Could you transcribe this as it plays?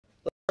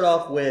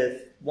Start off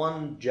with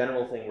one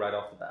general thing right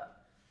off the bat.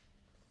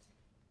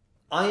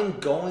 I'm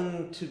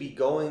going to be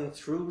going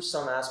through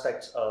some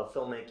aspects of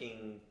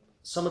filmmaking.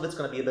 Some of it's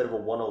going to be a bit of a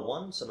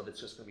 101. Some of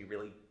it's just going to be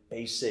really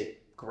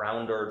basic,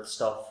 ground earth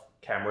stuff,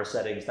 camera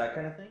settings, that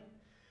kind of thing.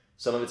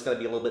 Some of it's going to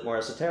be a little bit more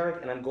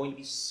esoteric, and I'm going to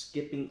be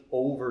skipping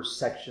over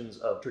sections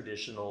of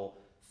traditional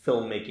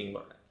filmmaking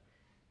learning.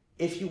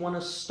 If you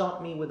want to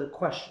stop me with a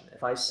question,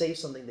 if I say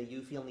something that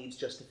you feel needs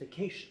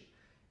justification,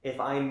 if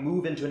I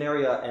move into an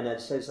area and I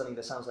say something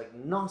that sounds like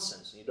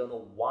nonsense and you don't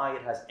know why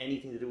it has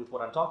anything to do with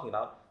what I'm talking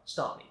about,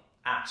 stop me,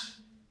 ask,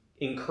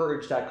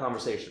 encourage that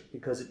conversation,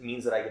 because it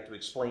means that I get to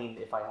explain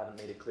if I haven't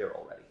made it clear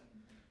already.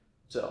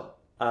 So,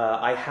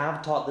 I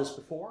have taught this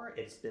before.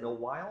 It's been a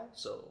while,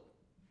 so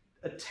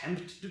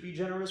attempt to be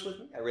generous with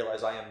me. I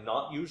realize I am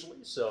not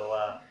usually,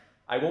 so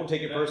I won't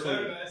take it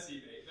personally. No mercy,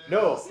 mate.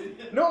 No, Mercy.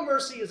 no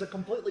mercy is a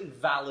completely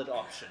valid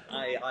option.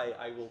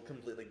 I will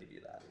completely give you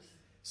that.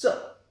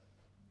 So,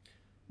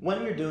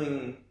 when you're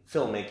doing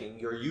filmmaking,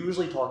 you're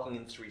usually talking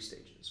in 3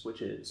 stages,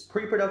 which is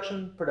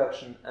pre-production,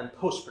 production, and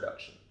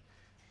post-production.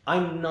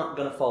 I'm not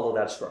going to follow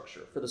that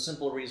structure for the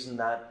simple reason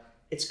that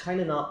it's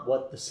kind of not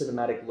what the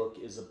cinematic look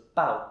is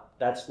about.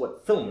 That's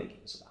what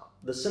filmmaking is about.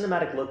 The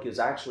cinematic look is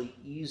actually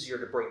easier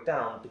to break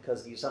down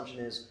because the assumption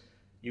is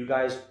you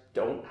guys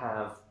don't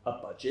have a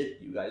budget,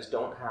 you guys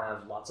don't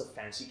have lots of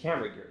fancy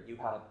camera gear. You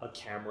have a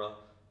camera,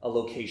 a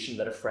location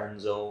that a friend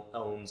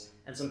owns,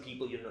 and some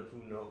people you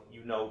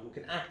know who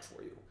can act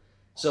for you.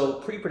 So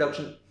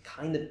pre-production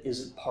kind of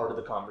isn't part of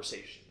the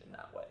conversation in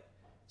that way.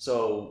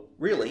 So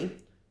really,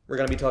 we're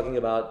going to be talking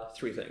about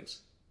 3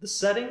 things: the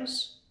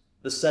settings,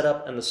 the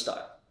setup, and the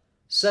style.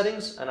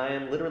 Settings, and I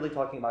am literally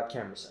talking about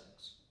camera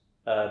settings.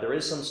 There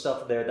is some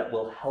stuff there that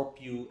will help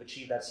you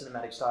achieve that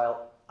cinematic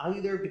style,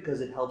 either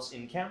because it helps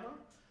in camera,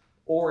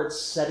 or it's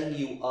setting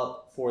you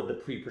up for the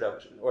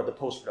pre-production or the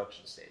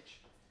post-production stage.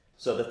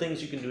 So the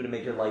things you can do to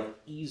make your life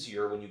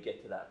easier when you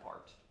get to that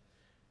part.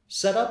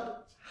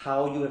 Setup,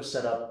 how you have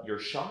set up your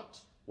shot,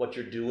 what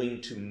you're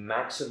doing to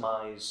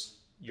maximize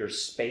your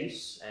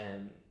space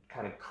and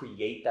kind of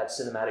create that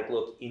cinematic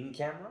look in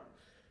camera,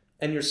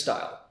 and your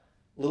style.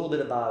 A little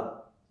bit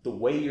about the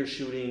way you're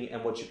shooting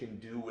and what you can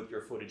do with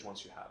your footage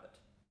once you have it.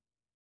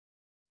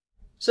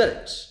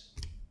 Settings.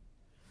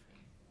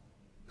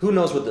 Who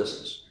knows what this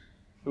is?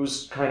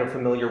 Who's kind of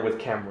familiar with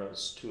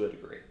cameras to a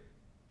degree?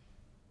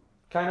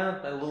 Kind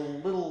of a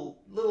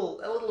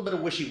little bit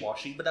of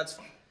wishy-washy, but that's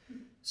fine.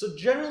 So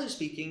generally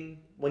speaking,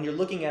 when you're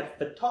looking at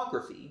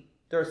photography,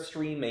 there are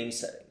 3 main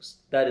settings.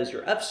 That is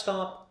your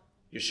f-stop,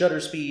 your shutter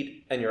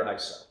speed, and your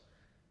ISO.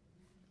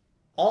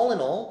 All in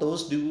all,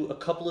 those do a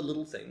couple of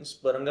little things,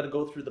 but I'm going to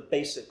go through the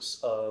basics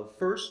of,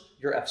 first,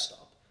 your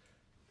f-stop.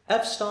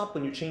 F-stop,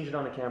 when you change it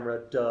on a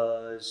camera,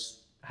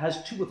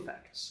 has 2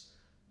 effects.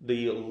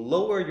 The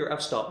lower your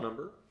f-stop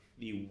number,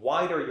 the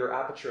wider your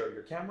aperture of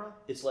your camera,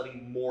 it's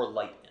letting more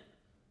light in.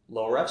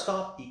 Lower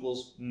f-stop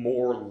equals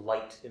more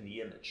light in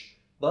the image.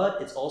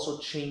 But it's also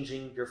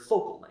changing your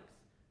focal length,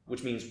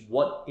 which means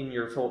what in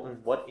your film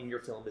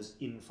is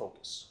in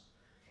focus.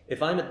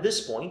 If I'm at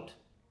this point,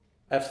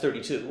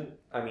 f32,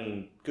 I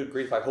mean, good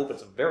grief, I hope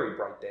it's a very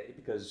bright day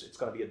because it's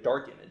going to be a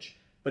dark image,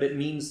 but it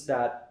means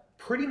that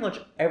pretty much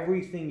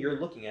everything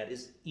you're looking at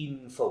is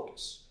in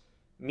focus.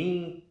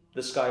 Me,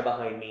 the sky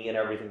behind me, and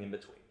everything in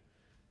between.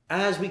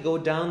 As we go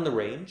down the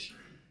range,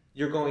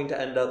 you're going to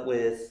end up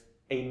with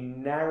a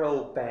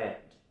narrow band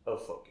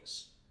of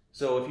focus.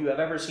 So if you have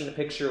ever seen a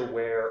picture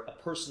where a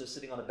person is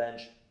sitting on a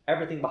bench,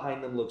 everything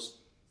behind them looks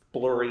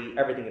blurry,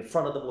 everything in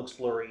front of them looks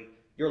blurry,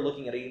 you're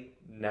looking at a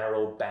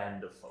narrow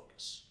band of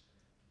focus.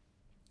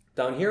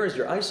 Down here is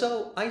your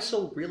ISO.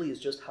 ISO really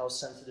is just how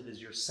sensitive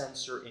is your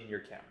sensor in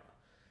your camera.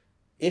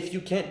 If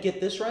you can't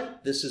get this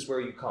right, this is where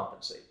you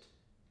compensate.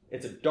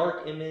 It's a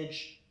dark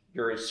image,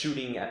 you're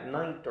shooting at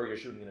night or you're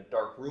shooting in a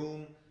dark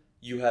room,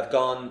 you have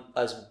gone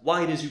as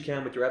wide as you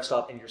can with your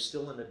f-stop and you're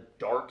still in a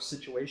dark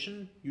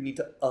situation, you need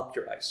to up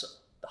your ISO.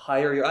 The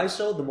higher your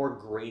ISO, the more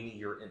grainy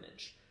your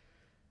image.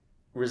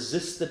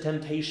 Resist the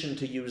temptation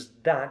to use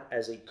that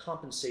as a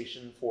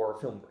compensation for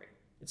film grain.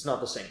 It's not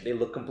the same. They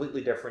look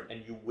completely different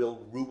and you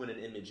will ruin an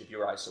image if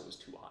your ISO is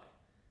too high.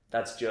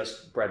 That's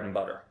just bread and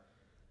butter.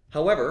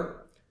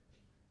 However,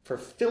 for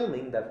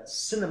filming that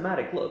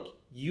cinematic look,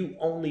 you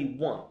only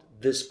want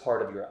this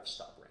part of your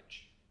f-stop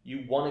range.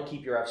 You want to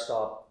keep your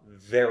f-stop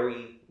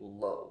very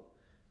low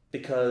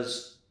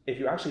because if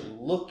you actually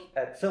look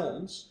at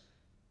films,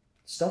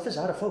 stuff is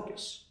out of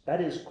focus.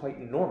 That is quite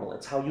normal.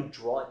 It's how you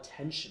draw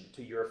attention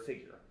to your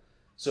figure.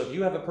 So if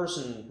you have a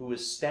person who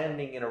is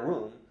standing in a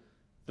room,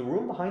 the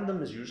room behind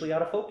them is usually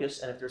out of focus,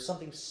 and if there's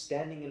something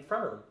standing in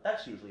front of them,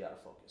 that's usually out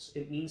of focus.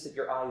 It means that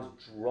your eye is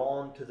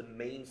drawn to the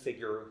main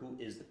figure who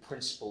is the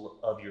principal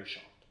of your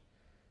shot.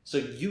 So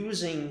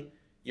using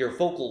your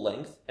focal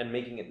length and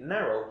making it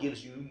narrow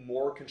gives you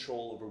more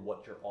control over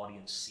what your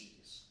audience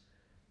sees.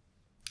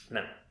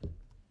 Now,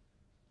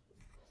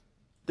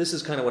 this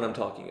is kind of what I'm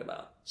talking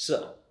about.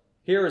 So,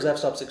 here is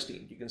f-stop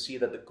 16. You can see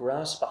that the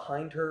grass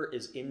behind her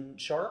is in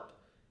sharp,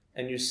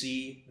 and you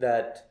see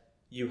that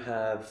You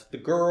have the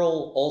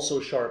girl,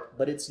 also sharp,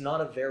 but it's not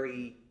a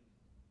very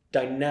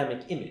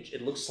dynamic image.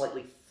 It looks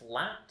slightly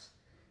flat,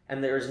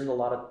 and there isn't a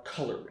lot of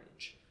color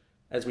range.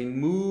 As we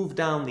move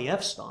down the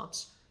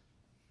f-stops,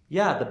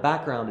 yeah, the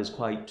background is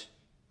quite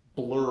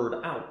blurred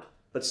out,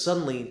 but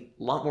suddenly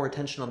a lot more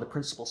attention on the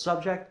principal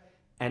subject,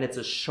 and it's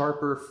a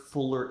sharper,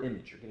 fuller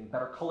image. You're getting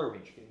better color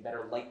range, you're getting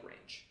better light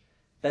range.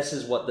 This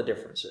is what the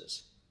difference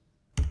is.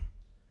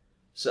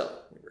 So,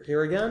 we're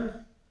here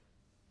again.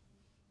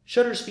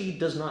 Shutter speed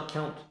does not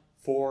count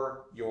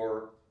for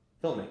your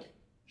filmmaking.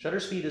 Shutter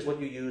speed is what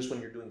you use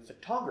when you're doing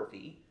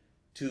photography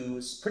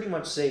to pretty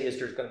much say is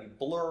there's going to be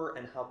blur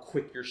and how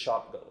quick your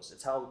shot goes.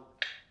 It's how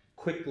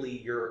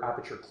quickly your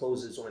aperture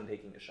closes when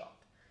taking a shot.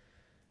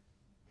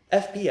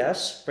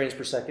 FPS, frames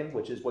per second,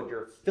 which is what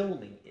you're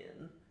filming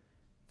in,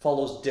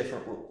 follows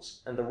different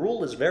rules. And the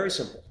rule is very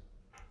simple.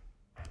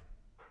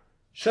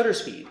 Shutter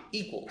speed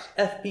equals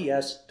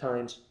FPS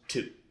times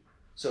 2.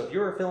 So if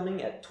you're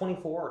filming at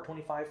 24 or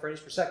 25 frames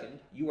per second,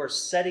 you are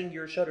setting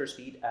your shutter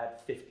speed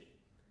at 50.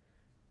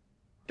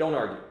 Don't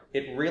argue.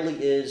 It really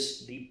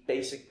is the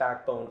basic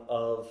backbone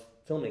of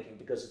filmmaking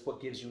because it's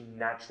what gives you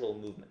natural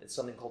movement. It's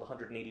something called the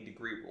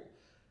 180-degree rule,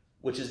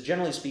 which is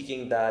generally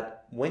speaking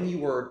that when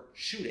you are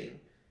shooting,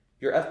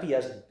 your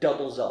FPS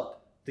doubles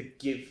up to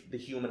give the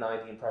human eye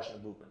the impression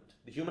of movement.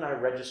 The human eye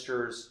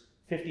registers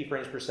 50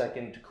 frames per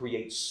second to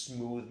create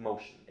smooth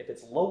motion. If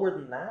it's lower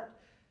than that,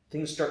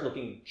 things start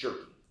looking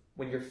jerky.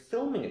 When you're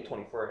filming at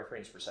 24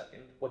 frames per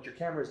second, what your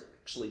camera is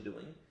actually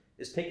doing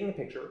is taking a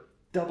picture,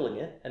 doubling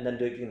it, and then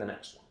doing the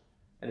next one.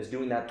 And it's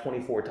doing that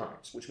 24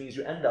 times, which means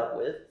you end up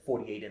with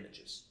 48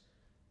 images.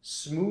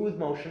 Smooth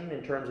motion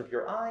in terms of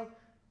your eye,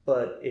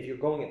 but if you're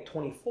going at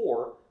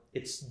 24,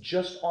 it's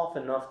just off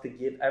enough to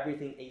give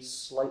everything a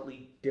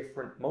slightly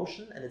different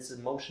motion, and it's a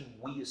motion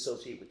we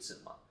associate with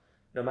cinema.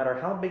 No matter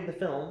how big the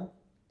film,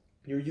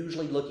 you're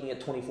usually looking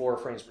at 24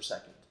 frames per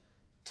second.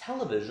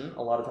 Television,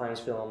 a lot of times,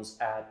 films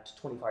at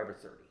 25 or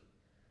 30.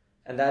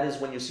 And that is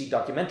when you see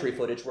documentary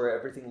footage where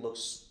everything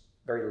looks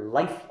very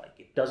lifelike.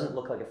 It doesn't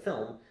look like a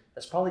film.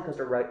 That's probably because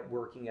they're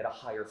working at a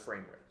higher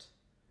frame rate.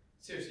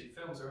 Seriously,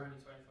 films are only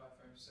 25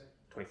 frames per second?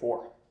 24.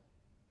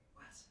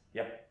 What?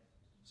 Yep.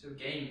 So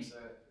games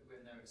are,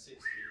 when they're at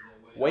 60,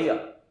 they're way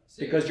up.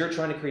 Seriously? Because you're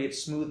trying to create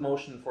smooth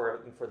motion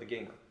for the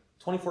gamer.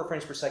 24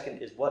 frames per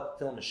second is what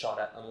film is shot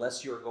at,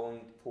 unless you're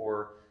going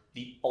for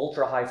the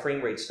ultra high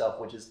frame rate stuff,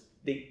 which is,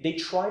 they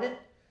tried it.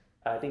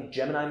 I think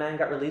Gemini Man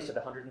got released at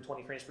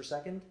 120 frames per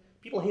second.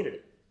 People hated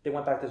it. They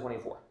went back to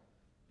 24.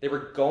 They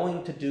were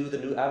going to do the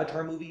new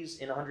Avatar movies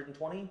in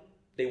 120.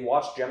 They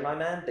watched Gemini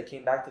Man. They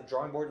came back to the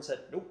drawing board and said,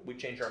 nope, we've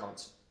changed our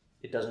minds.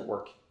 It doesn't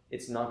work.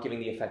 It's not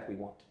giving the effect we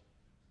want.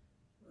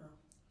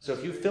 So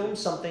if you film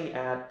something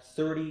at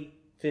 30,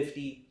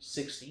 50,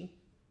 60,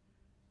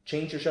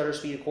 change your shutter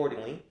speed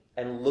accordingly,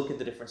 and look at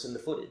the difference in the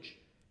footage.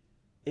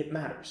 It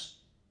matters.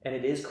 And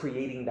it is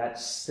creating that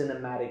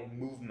cinematic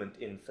movement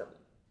in film.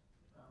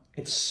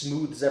 It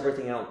smooths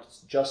everything out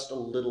just a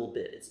little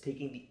bit. It's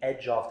taking the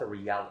edge off the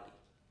reality.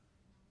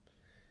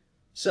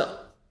 So,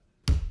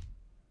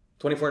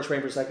 24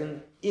 frames per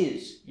second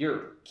is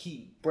your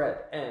key bread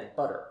and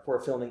butter for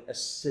filming a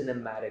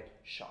cinematic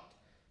shot.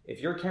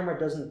 If your camera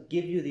doesn't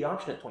give you the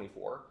option at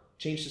 24,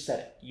 change the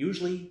setting.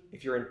 Usually,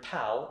 if you're in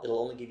PAL, it'll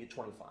only give you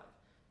 25.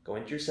 Go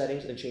into your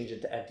settings and change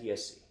it to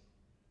NTSC.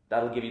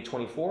 That'll give you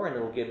 24 and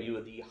it'll give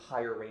you the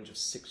higher range of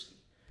 60.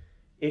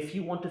 If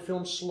you want to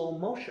film slow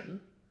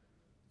motion,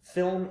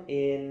 film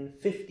in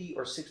 50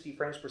 or 60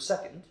 frames per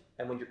second,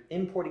 and when you're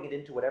importing it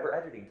into whatever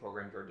editing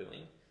program you're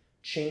doing,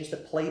 change the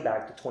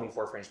playback to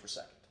 24 frames per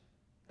second.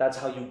 That's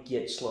how you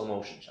get slow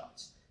motion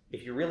shots.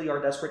 If you really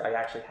are desperate, I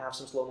actually have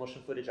some slow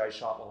motion footage I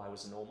shot while I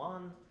was in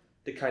Oman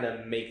to kind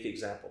of make the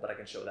example, but I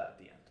can show that at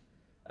the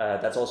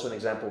end. That's also an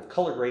example of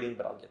color grading,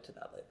 but I'll get to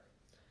that later.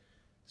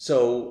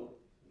 So,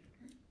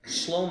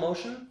 slow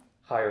motion,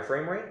 higher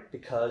frame rate,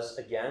 because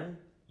again,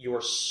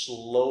 you're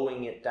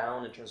slowing it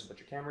down in terms of what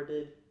your camera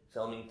did.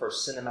 Filming for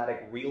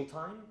cinematic real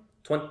time,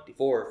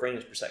 24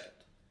 frames per second.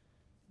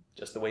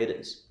 Just the way it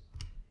is.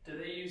 Do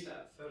they use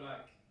that for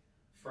like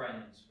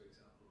Friends, for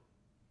example?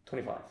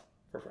 25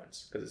 for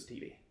Friends, because it's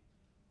TV.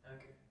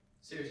 Okay.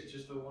 Seriously,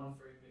 just the one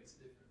frame makes a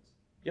difference?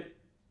 Yep.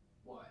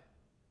 Why?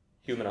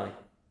 Human eye.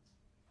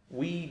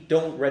 We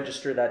don't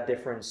register that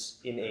difference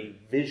in a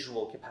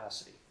visual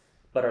capacity,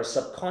 but our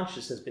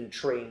subconscious has been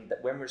trained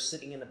that when we're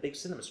sitting in a big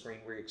cinema screen,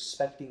 we're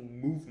expecting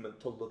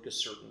movement to look a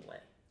certain way.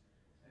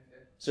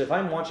 Okay. So if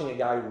I'm watching a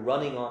guy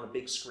running on a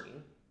big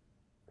screen,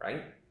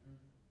 right?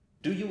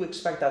 Do you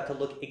expect that to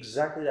look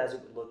exactly as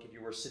it would look if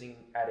you were sitting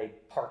at a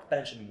park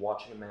bench and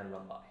watching a man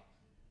run by?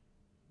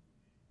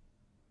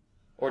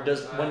 Or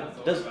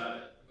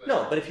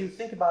no, but if you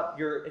think about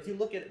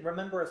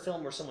remember a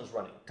film where someone's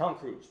running, Tom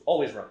Cruise,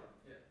 always running.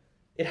 Yeah.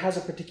 It has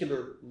a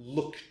particular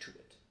look to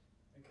it.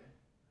 Okay.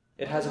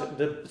 It has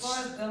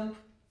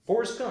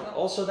Forrest Gump,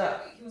 also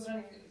that. He was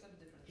running, it was a bit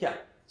different. Yeah.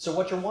 So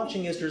what you're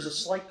watching is there's a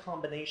slight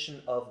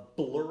combination of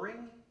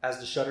blurring as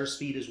the shutter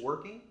speed is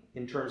working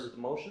in terms of the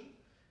motion,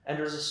 and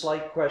there's a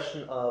slight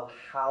question of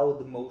how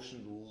the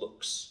motion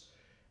looks.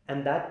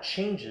 And that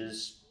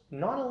changes,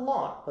 not a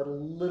lot, but a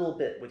little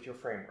bit with your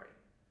frame rate.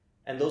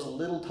 And those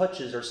little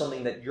touches are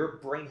something that your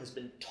brain has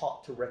been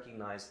taught to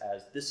recognize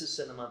as this is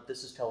cinema,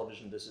 this is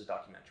television, this is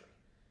documentary.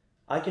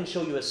 I can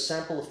show you a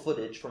sample of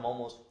footage from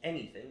almost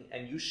anything,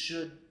 and you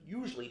should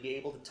usually be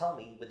able to tell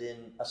me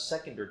within a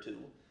second or two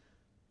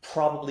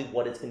probably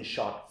what it's been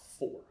shot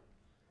for.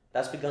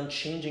 That's begun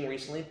changing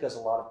recently because a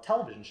lot of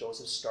television shows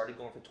have started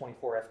going for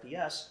 24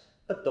 FPS,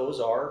 but those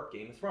are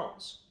Game of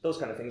Thrones. Those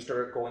kind of things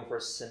are going for a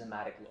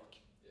cinematic look.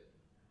 Yeah.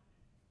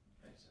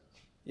 Makes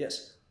sense.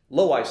 Yes.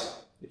 Low ISO.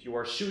 If you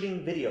are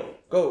shooting video,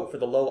 go for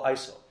the low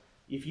ISO.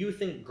 If you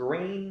think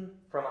grain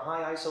from a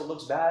high ISO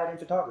looks bad in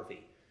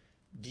photography,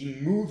 the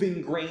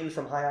moving grain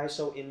from high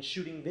ISO in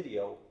shooting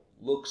video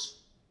looks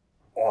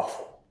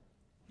awful.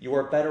 You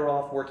are better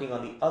off working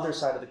on the other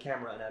side of the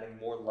camera and adding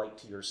more light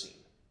to your scene.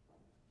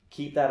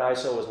 Keep that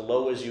ISO as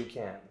low as you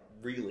can,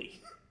 really.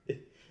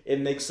 It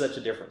makes such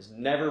a difference.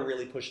 Never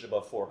really push it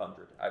above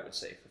 400, I would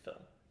say, for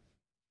film.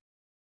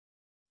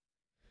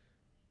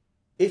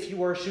 If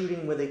you are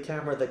shooting with a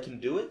camera that can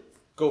do it,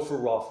 go for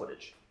raw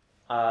footage.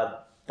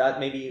 That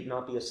may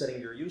not be a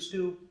setting you're used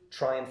to.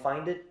 Try and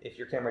find it. If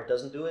your camera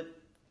doesn't do it,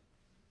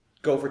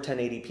 go for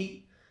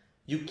 1080p.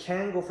 You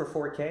can go for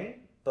 4K,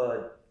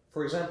 but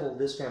for example,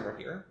 this camera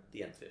here,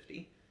 the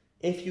M50,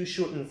 if you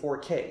shoot in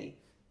 4K,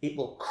 it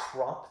will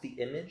crop the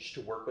image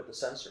to work with the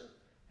sensor.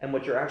 And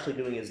what you're actually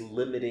doing is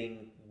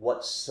limiting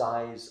what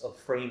size of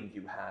frame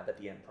you have at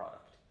the end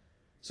product.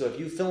 So if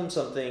you film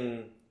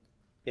something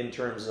in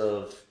terms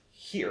of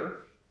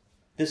here,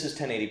 this is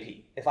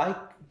 1080p. If I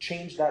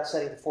change that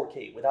setting to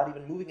 4K without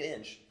even moving an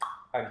inch,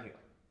 I'm here.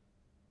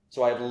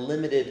 So I've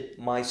limited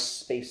my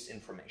space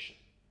information.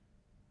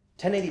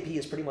 1080p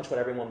is pretty much what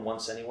everyone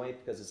wants anyway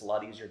because it's a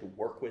lot easier to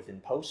work with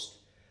in post.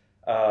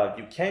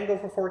 You can go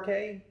for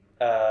 4K,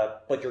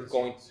 but you're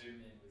going... Zoom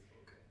in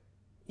with 4K.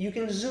 You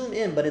can zoom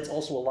in, but it's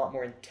also a lot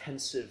more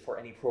intensive for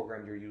any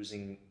program you're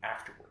using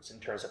afterwards in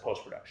terms of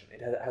post-production.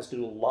 It has to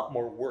do a lot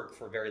more work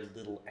for very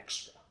little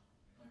extra.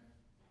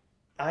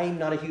 I'm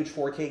not a huge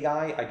 4K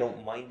guy. I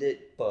don't mind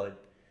it,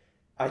 but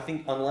I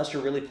think unless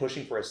you're really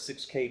pushing for a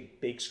 6K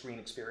big screen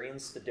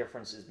experience, the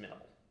difference is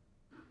minimal.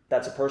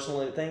 That's a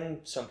personal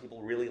thing. Some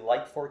people really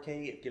like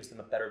 4K. It gives them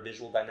a better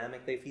visual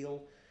dynamic, they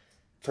feel.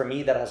 For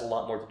me, that has a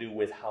lot more to do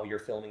with how you're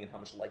filming and how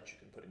much light you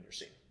can put in your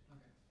scene.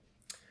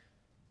 Okay.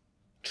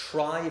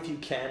 Try, if you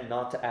can,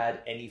 not to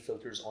add any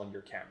filters on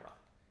your camera.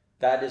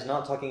 That is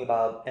not talking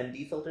about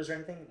ND filters or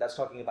anything. That's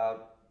talking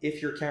about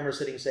if your camera's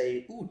sitting,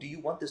 say, ooh, do you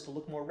want this to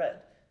look more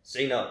red?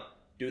 Say no.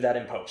 Do that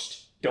in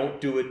post.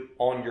 Don't do it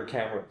on your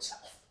camera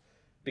itself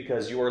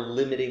because you are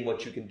limiting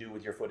what you can do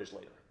with your footage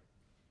later.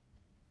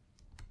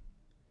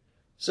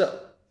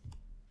 So,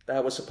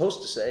 that was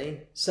supposed to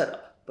say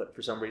setup, but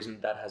for some reason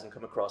that hasn't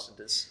come across in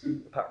this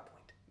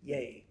PowerPoint.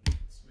 Yay.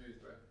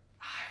 Smooth, bro.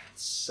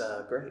 It's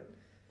great.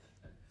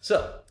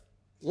 So,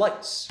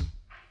 lights,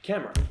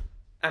 camera,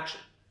 action.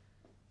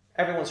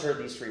 Everyone's heard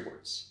these three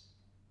words.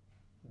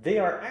 They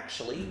are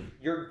actually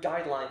your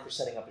guideline for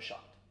setting up a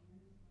shot.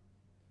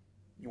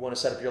 You want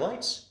to set up your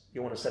lights,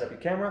 you want to set up your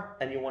camera,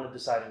 and you want to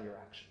decide on your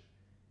action.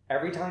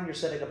 Every time you're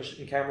setting up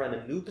a camera in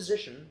a new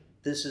position,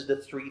 this is the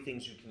three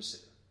things you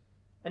consider.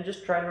 And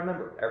just try to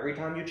remember, every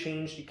time you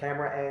change the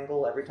camera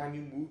angle, every time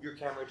you move your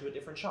camera to a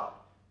different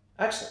shot.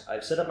 Excellent,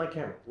 I've set up my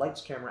camera,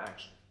 lights, camera,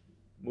 action.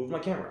 Move my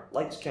camera,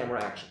 lights,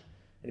 camera, action.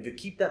 And if you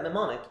keep that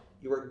mnemonic,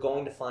 you are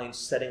going to find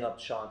setting up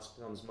shots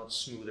becomes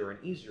much smoother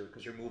and easier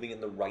because you're moving in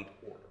the right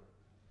order.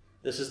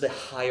 This is the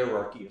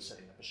hierarchy of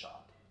setting up a shot.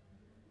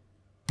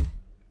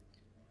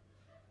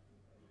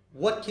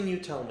 What can you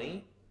tell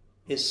me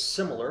is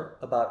similar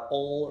about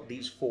all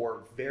these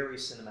four very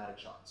cinematic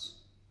shots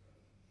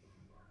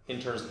in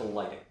terms of the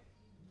lighting?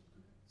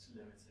 It's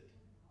limited.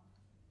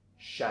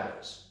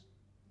 Shadows.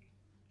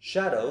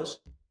 Shadows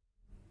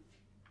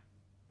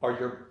are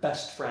your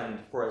best friend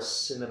for a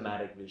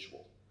cinematic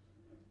visual.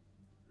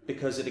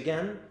 Because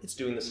it's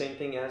doing the same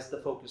thing as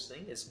the focus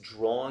thing. It's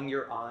drawing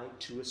your eye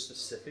to a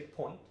specific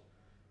point.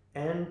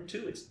 And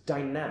two, it's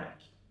dynamic.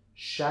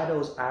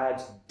 Shadows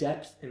adds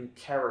depth and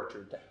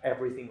character to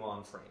everything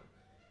on frame.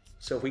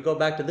 So if we go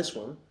back to this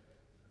one,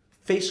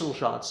 facial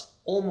shots,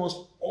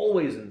 almost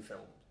always in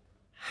film,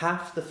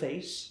 half the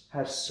face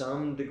has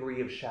some degree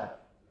of shadow,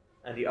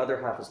 and the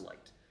other half is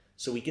light.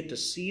 So we get to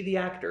see the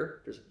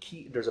actor.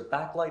 There's a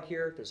backlight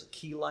here, there's a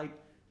key light,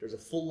 there's a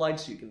full light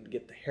so you can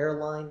get the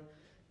hairline,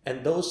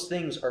 and those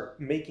things are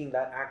making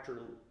that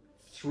actor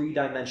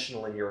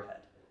three-dimensional in your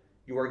head.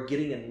 You are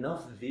getting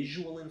enough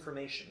visual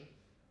information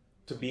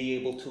to be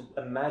able to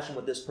imagine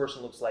what this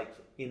person looks like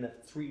in a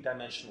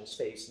three-dimensional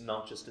space,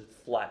 not just a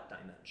flat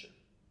dimension.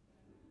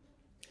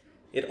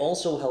 It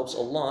also helps a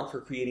lot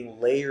for creating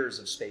layers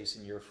of space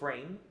in your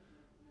frame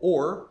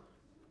or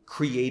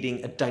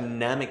creating a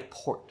dynamic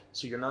port.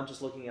 So you're not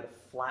just looking at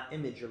a flat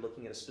image, you're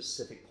looking at a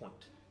specific point.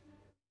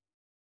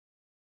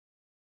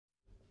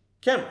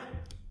 Camera.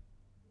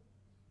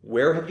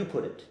 Where have you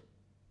put it?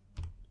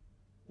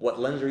 What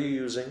lens are you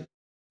using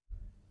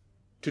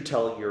to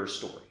tell your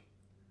story?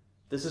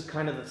 This is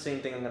kind of the same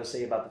thing I'm going to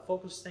say about the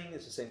focus thing.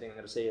 It's the same thing I'm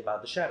going to say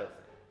about the shadow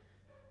thing.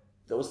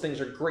 Those things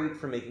are great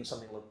for making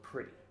something look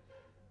pretty.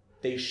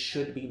 They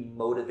should be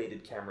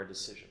motivated camera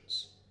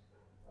decisions.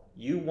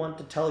 You want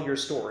to tell your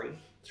story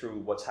through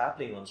what's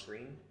happening on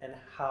screen and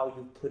how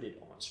you put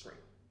it on screen.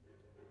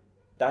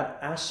 That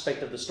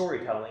aspect of the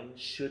storytelling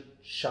should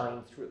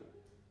shine through.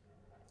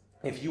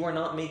 If you are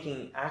not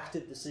making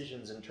active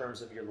decisions in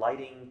terms of your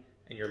lighting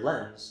and your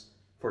lens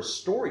for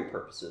story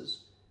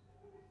purposes,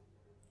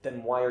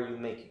 then why are you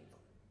making them?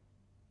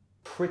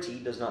 Pretty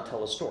does not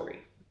tell a story.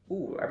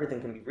 Ooh,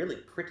 everything can be really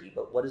pretty,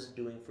 but what is it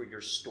doing for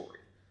your story?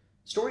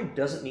 Story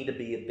doesn't need to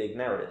be a big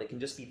narrative. It can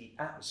just be the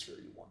atmosphere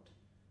you want.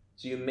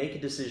 So you make a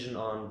decision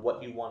on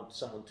what you want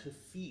someone to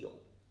feel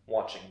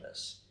watching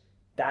this.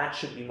 That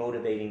should be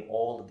motivating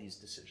all of these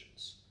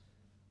decisions.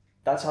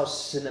 That's how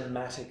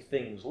cinematic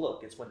things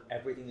look. It's when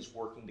everything is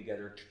working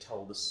together to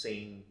tell the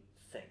same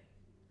thing.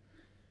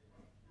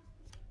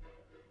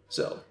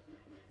 So,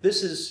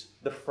 this is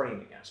the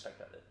framing aspect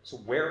of it. So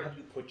where have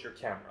you put your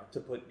camera to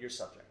put your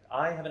subject?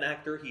 I have an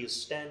actor, he is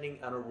standing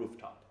on a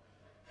rooftop.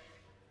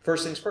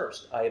 First things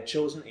first, I have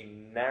chosen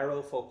a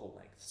narrow focal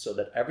length so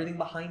that everything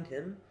behind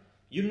him,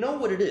 you know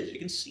what it is. You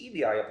can see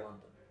the Eye of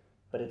London,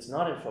 but it's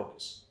not in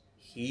focus.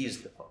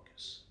 He's the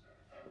focus.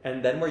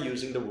 And then we're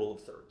using the rule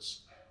of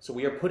thirds. So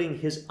we are putting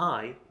his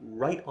eye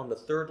right on the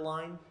third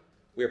line.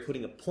 We are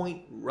putting a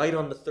point right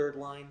on the third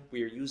line.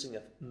 We are using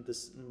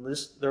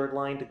this third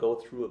line to go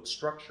through a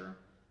structure.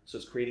 So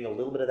it's creating a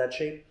little bit of that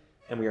shape,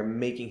 and we are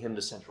making him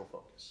the central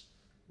focus.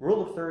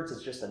 Rule of thirds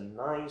is just a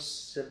nice,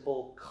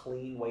 simple,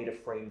 clean way to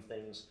frame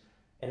things,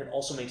 and it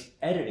also makes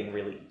editing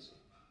really easy,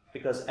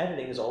 because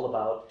editing is all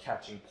about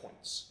catching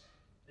points.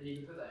 And you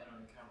can put that in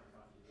on the camera,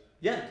 can't you?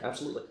 Yeah,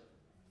 absolutely.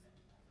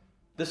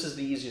 This is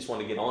the easiest one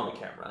to get on a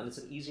camera, and it's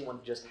an easy one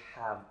to just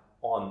have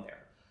on there.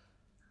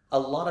 A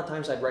lot of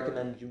times I'd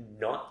recommend you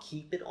not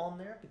keep it on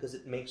there because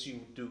it makes you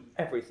do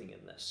everything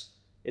in this.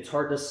 It's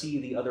hard to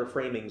see the other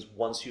framings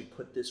once you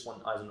put this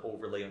one as an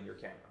overlay on your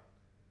camera.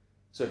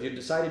 So if you've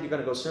decided you're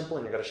going to go simple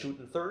and you're going to shoot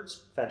in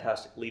thirds,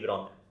 fantastic, leave it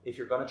on there. If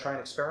you're going to try and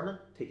experiment,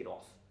 take it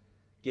off.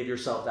 Give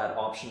yourself that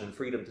option and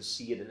freedom to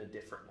see it in a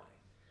different way.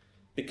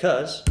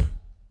 Because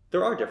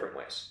there are different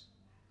ways.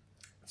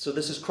 So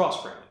this is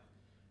cross-framing,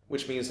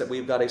 which means that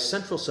we've got a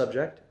central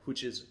subject,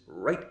 which is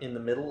right in the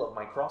middle of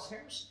my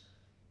crosshairs,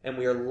 and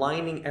we are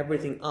lining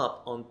everything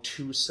up on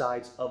two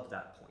sides of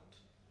that point.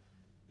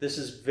 This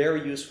is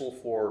very useful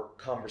for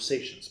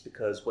conversations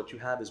because what you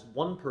have is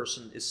one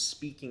person is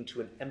speaking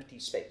to an empty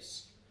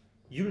space.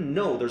 You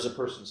know there's a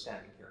person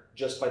standing here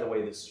just by the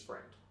way this is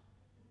framed.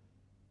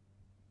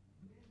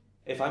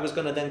 If I was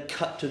going to then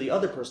cut to the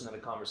other person in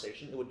a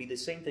conversation, it would be the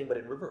same thing but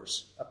in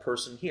reverse. A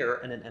person here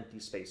and an empty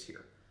space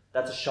here.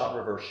 That's a shot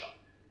reverse shot.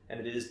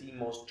 And it is the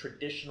most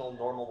traditional,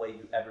 normal way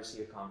you ever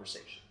see a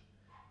conversation.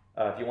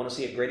 If you want to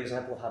see a great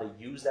example of how to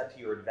use that to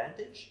your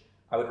advantage,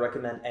 I would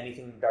recommend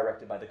anything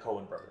directed by the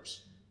Coen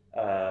brothers.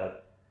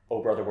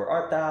 Oh Brother, Where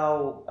Art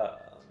Thou?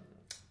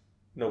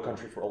 No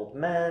Country for Old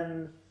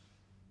Men,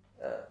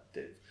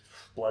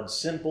 Blood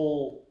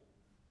Simple,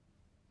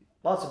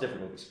 lots of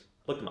different movies.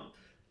 Look them up.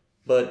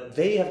 But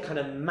they have kind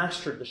of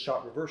mastered the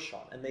shot reverse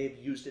shot, and they've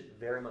used it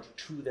very much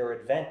to their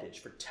advantage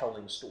for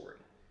telling story.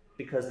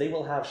 Because they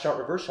will have shot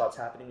reverse shots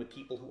happening with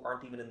people who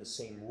aren't even in the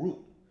same room,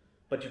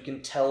 but you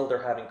can tell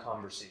they're having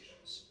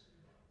conversations.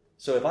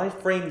 So if I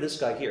frame this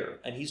guy here,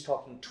 and he's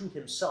talking to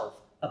himself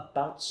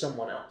about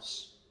someone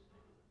else,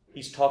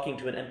 he's talking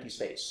to an empty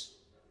space,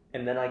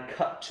 and then I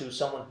cut to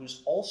someone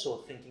who's also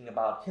thinking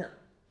about him,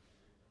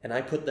 and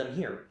I put them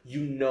here,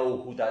 you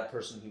know who that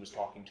person he was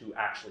talking to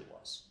actually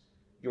was.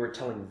 You are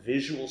telling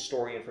visual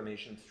story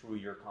information through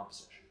your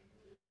composition.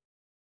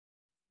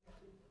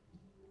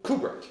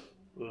 Kubrick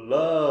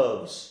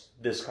loves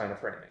this kind of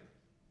framing.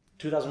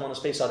 2001: A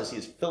Space Odyssey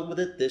is filled with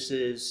it. This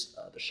is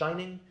The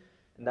Shining,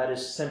 and that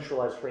is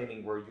centralized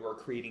framing where you are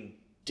creating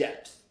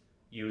depth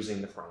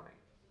using the framing.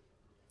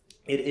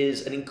 It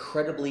is an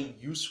incredibly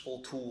useful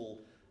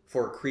tool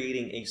for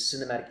creating a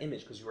cinematic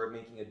image because you are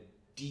making a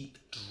deep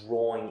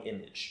drawing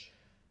image.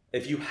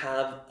 If you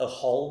have a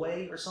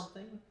hallway or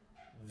something,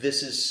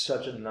 this is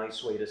such a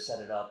nice way to set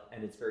it up,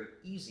 and it's very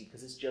easy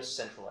because it's just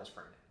centralized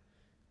framing.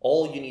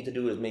 All you need to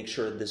do is make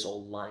sure this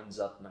all lines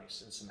up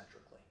nice and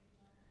symmetrically.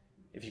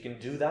 If you can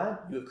do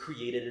that, you have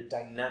created a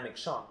dynamic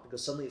shot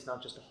because suddenly it's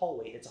not just a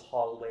hallway, it's a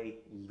hallway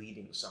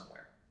leading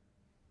somewhere.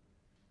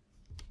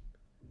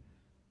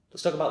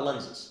 Let's talk about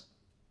lenses.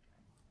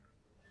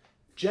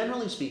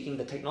 Generally speaking,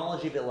 the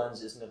technology of the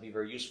lens isn't going to be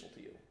very useful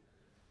to you.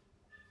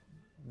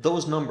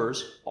 Those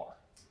numbers are.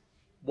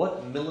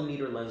 What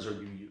millimeter lens are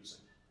you using?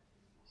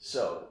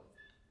 So,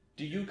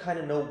 do you kind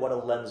of know what a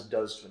lens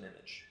does to an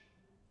image?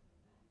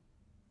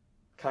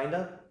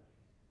 Kinda?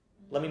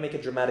 Let me make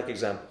a dramatic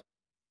example.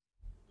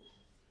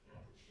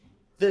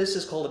 This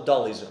is called a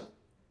dolly zoom.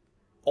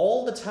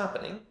 All that's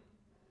happening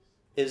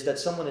is that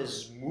someone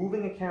is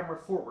moving a camera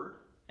forward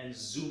and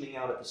zooming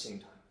out at the same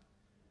time.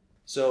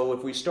 So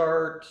if we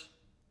start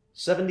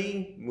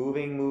 70,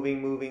 moving,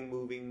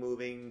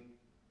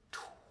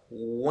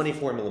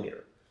 24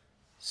 millimeter.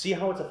 See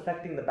how it's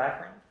affecting the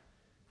background?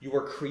 You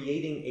are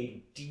creating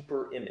a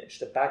deeper image.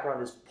 The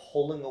background is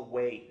pulling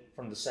away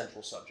from the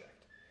central subject.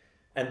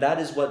 And that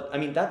is what, I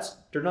mean,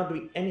 they're not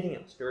doing anything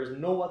else. There is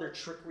no other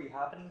trickery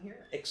happening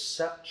here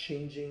except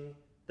changing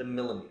the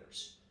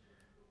millimeters.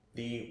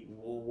 The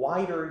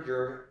wider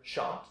your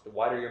shot, the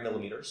wider your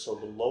millimeters, so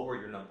the lower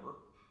your number,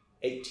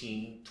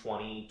 18,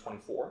 20,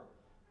 24,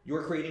 you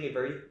are creating a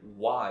very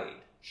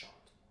wide shot.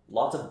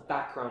 Lots of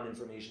background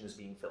information is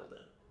being filled in.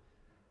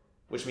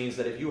 Which means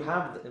that if you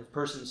have a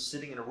person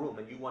sitting in a room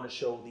and you want to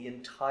show the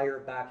entire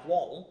back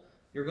wall,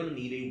 you're going to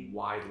need a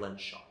wide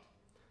lens shot.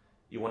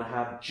 You want to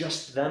have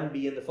just them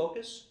be in the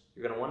focus,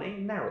 you're going to want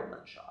a narrow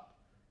lens shot.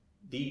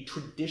 The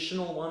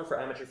traditional one for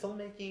amateur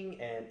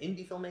filmmaking and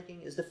indie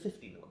filmmaking is the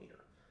 50 millimeter,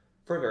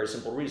 for a very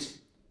simple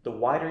reason. The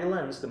wider your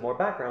lens, the more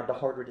background, the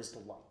harder it is to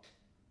light.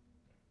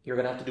 You're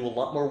going to have to do a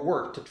lot more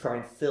work to try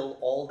and fill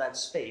all that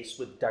space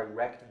with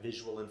direct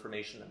visual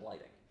information and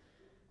lighting.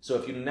 So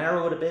if you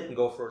narrow it a bit and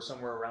go for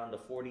somewhere around the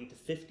 40 to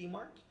 50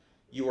 mark,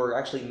 you are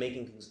actually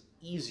making things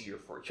easier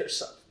for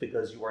yourself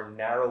because you are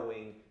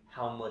narrowing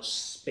how much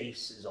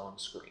space is on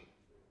screen.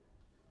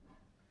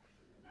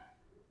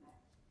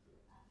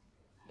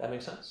 That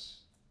makes sense?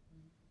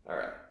 All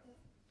right.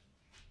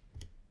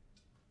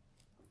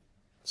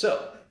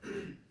 So,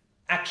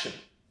 action,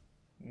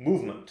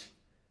 movement.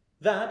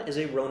 That is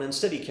a Ronin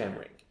Steadicam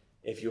rig.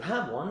 If you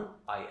have one,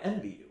 I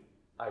envy you.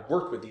 I've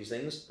worked with these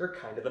things, they're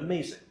kind of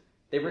amazing.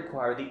 They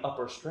require the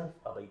upper strength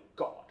of a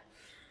god.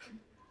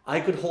 I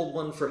could hold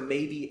one for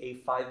maybe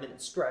a 5-minute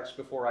stretch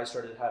before I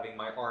started having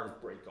my arms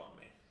break on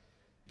me.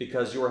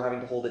 Because you are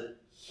having to hold it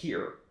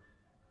here.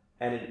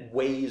 And it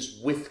weighs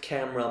with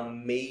camera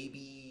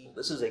maybe...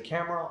 This is a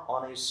camera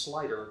on a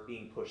slider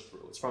being pushed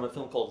through. It's from a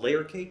film called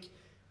Layer Cake.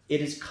 It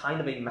is kind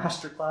of a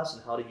masterclass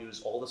in how to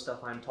use all the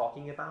stuff I'm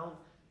talking about,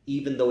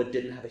 even though it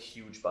didn't have a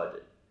huge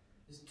budget.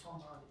 Is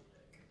Tom Hardy?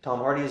 Tom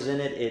Hardy is in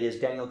it. It is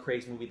Daniel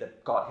Craig's movie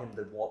that got him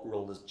the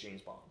role as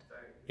James Bond.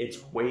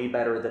 It's way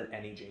better than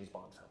any James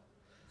Bond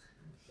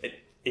film.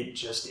 It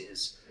just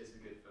is. It's a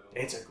good film.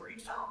 It's a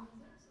great film.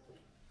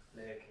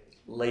 Layer Cake.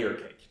 Layer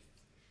Cake.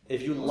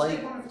 If you Was like...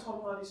 it one of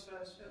Tom Hardy's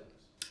first films?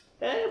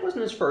 It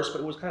wasn't his first,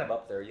 but it was kind of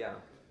up there, yeah.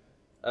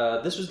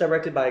 This was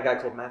directed by a guy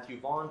called Matthew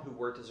Vaughn, who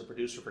worked as a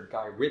producer for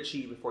Guy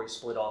Ritchie before he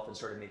split off and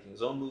started making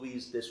his own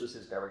movies. This was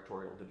his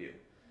directorial debut.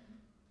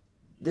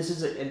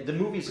 And the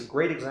movie is a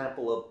great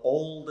example of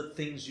all the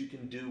things you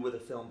can do with a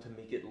film to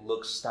make it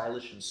look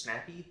stylish and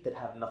snappy that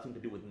have nothing to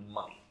do with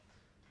money.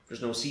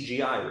 There's no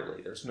CGI,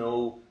 really. There's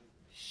no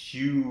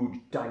huge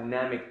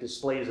dynamic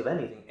displays of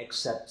anything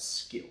except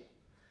skill.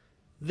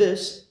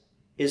 This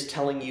is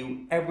telling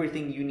you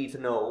everything you need to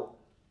know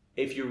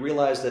if you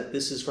realize that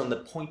this is from the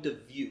point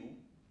of view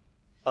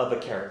of a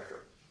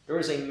character. There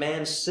is a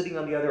man sitting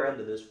on the other end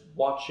of this,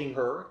 watching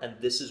her, and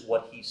this is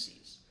what he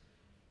sees.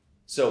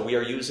 So we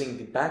are using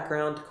the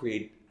background to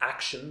create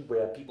action. We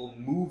have people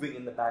moving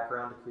in the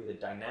background to create a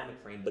dynamic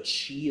frame, but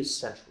she is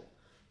central.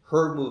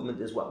 Her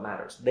movement is what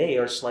matters. They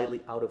are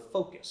slightly out of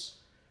focus.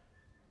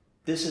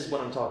 This is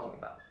what I'm talking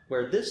about,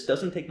 where this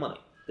doesn't take money.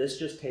 This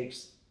just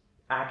takes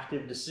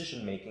active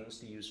decision makings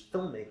to use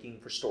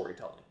filmmaking for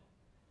storytelling.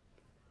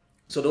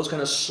 So those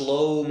kind of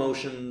slow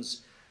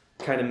motions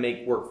kind of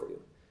make work for you.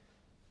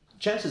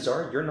 Chances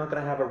are you're not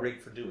going to have a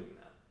rig for doing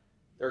that.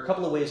 There are a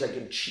couple of ways I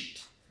can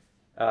cheat.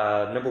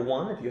 Number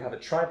one, if you have a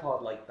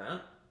tripod like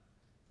that,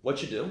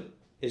 what you do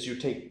is you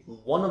take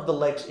one of the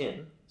legs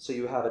in, so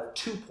you have a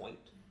 2-point,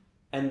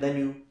 and then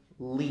you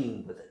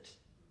lean with it.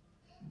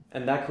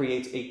 And that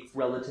creates a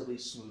relatively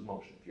smooth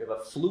motion. If you have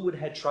a fluid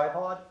head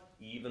tripod,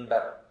 even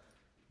better.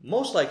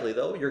 Most likely,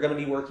 though, you're going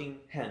to be working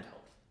handheld.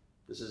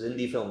 This is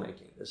indie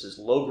filmmaking. This is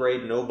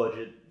low-grade,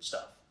 no-budget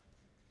stuff.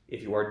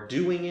 If you are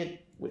doing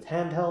it with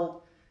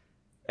handheld,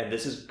 and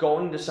this is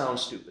going to sound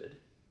stupid,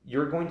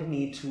 you're going to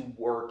need to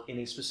work in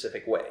a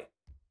specific way.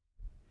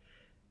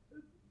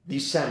 The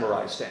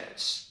samurai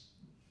stance.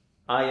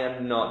 I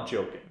am not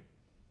joking.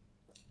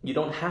 You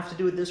don't have to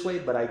do it this way,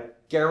 but I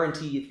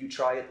guarantee if you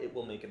try it, it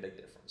will make a big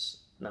difference.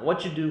 Now,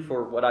 what you do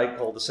for what I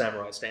call the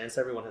samurai stance,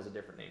 everyone has a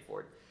different name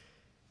for it,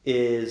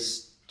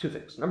 is two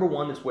things. Number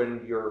one is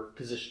when your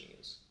positioning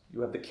is.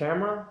 You have the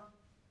camera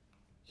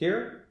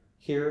here,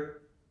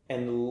 here,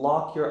 and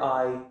lock your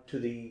eye to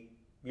the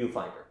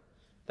viewfinder.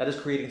 That is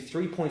creating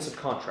 3 points of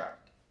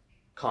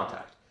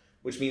contact,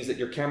 which means that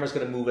your camera is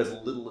going to move as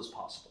little as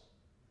possible.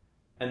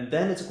 And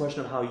then it's a question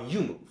of how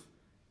you move.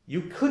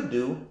 You could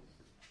do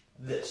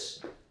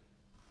this,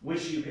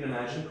 which you can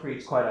imagine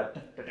creates quite a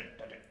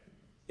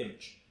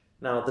image.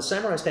 Now, the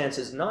samurai stance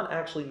is not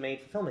actually made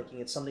for filmmaking.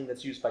 It's something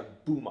that's used by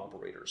boom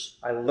operators.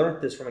 I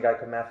learned this from a guy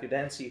called Matthew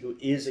Dancy, who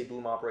is a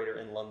boom operator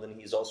in London.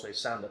 He's also a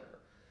sound editor.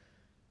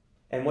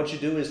 And what you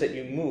do is that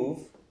you move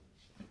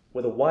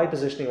with a wide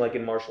positioning like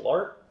in martial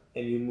art,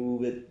 and you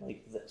move it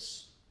like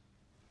this.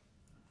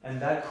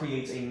 And that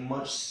creates a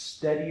much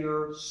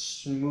steadier,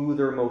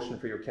 smoother motion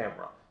for your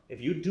camera.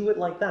 If you do it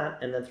like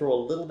that and then throw a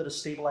little bit of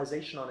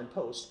stabilization on in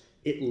post,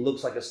 it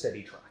looks like a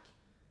steady track.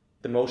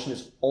 The motion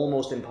is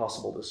almost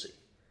impossible to see.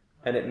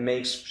 And it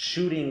makes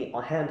shooting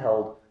on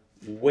handheld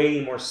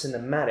way more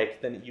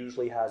cinematic than it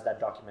usually has that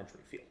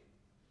documentary feel.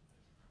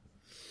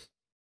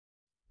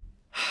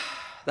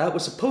 That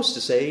was supposed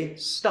to say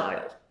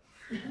style.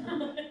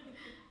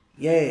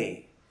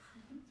 Yay.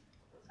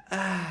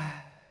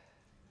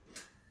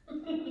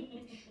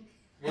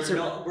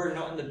 We're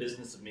not in the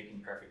business of making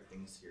perfect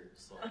things here.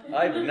 So.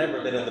 I've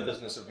never been in the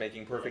business of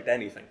making perfect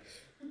anything.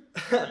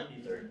 Me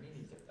neither.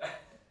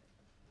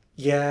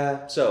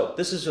 Yeah, so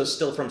this is a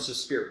still from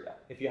Suspiria.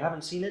 If you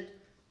haven't seen it,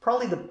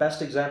 probably the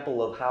best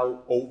example of how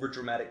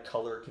overdramatic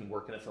color can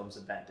work in a film's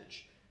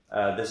advantage.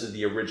 This is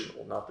the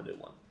original, not the new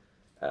one.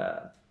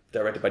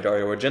 Directed by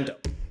Dario Argento.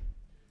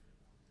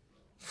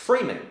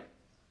 Framing.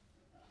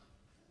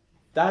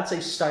 That's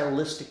a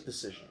stylistic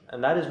decision,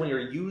 and that is when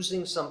you're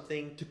using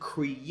something to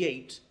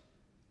create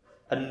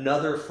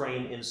another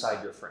frame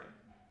inside your frame.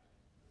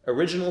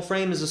 Original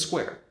frame is a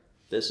square.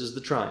 This is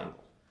the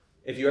triangle.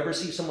 If you ever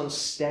see someone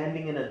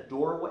standing in a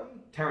doorway,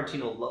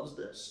 Tarantino loves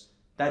this.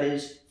 That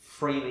is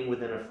framing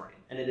within a frame,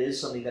 and it is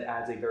something that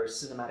adds a very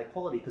cinematic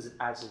quality because it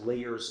adds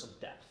layers of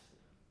depth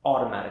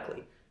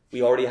automatically.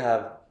 We already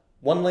have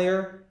 1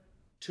 layer,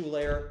 2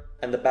 layer,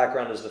 and the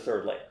background is the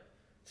 3rd layer.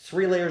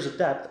 3 layers of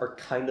depth are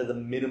kind of the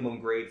minimum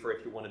grade for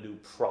if you want to do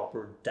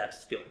proper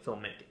depth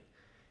filmmaking.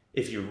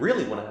 If you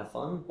really want to have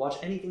fun, watch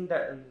anything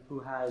that who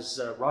has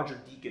Roger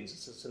Deakins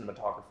as a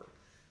cinematographer,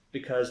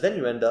 because then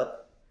you end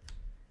up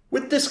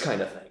with this kind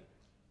of thing.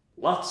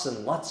 Lots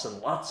and lots and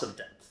lots of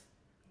depth.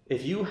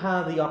 If you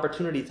have the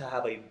opportunity to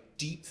have a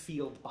deep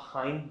field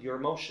behind your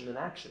emotion and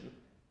action,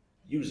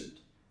 use it.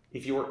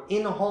 If you are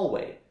in a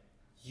hallway,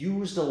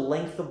 use the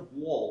length of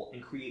wall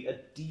and create a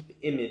deep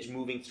image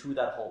moving through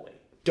that hallway.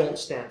 Don't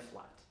stand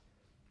flat.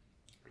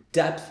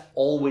 Depth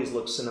always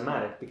looks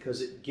cinematic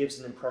because it gives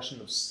an impression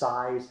of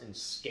size and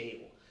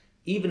scale.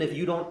 Even if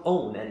you don't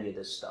own any of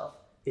this stuff,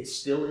 it's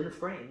still in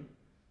frame.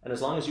 And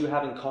as long as you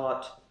haven't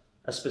caught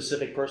a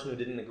specific person who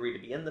didn't agree to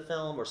be in the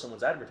film or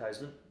someone's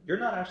advertisement, you're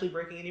not actually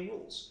breaking any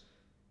rules.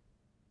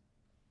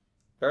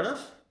 Fair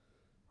enough?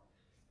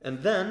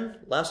 And then,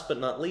 last but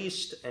not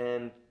least,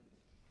 and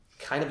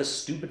kind of a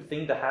stupid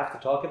thing to have to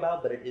talk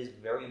about, but it is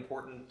very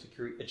important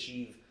to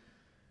achieve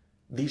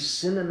the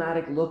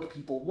cinematic look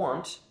people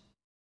want,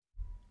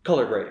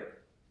 color grading.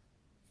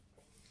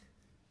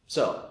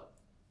 So,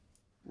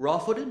 raw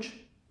footage,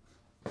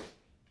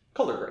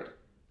 color grade.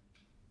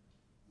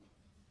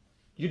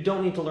 You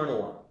don't need to learn a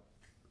lot.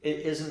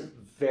 It isn't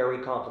very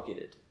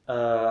complicated.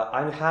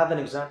 I have an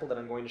example that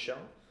I'm going to show.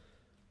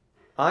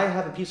 I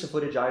have a piece of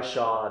footage I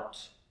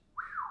shot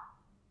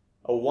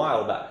a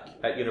while back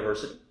at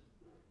university.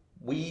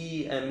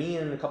 Me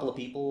and a couple of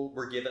people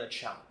were given a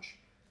challenge.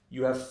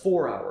 You have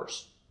 4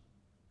 hours.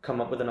 Come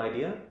up with an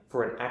idea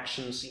for an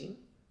action scene,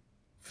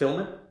 film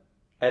it,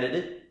 edit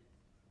it,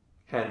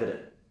 hand it in.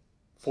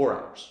 4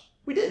 hours.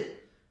 We did.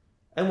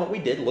 And what we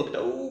did looked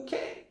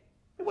okay.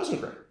 It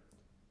wasn't great.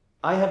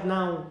 I have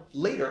now,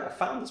 later, I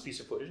found this piece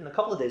of footage, and a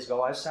couple of days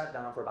ago, I sat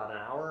down for about an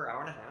hour,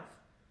 hour and a half.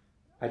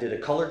 I did a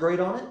color grade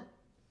on it,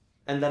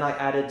 and then I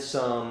added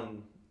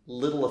some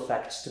little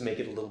effects to make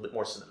it a little bit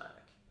more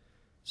cinematic.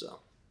 So,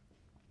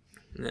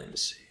 let me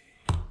see.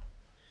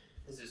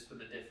 Is this for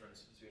the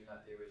difference between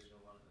like the original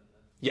one and the...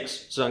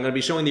 Yes, so I'm going to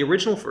be showing the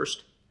original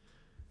first.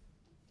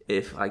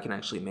 If I can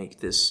actually make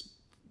this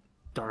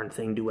darn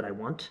thing do what I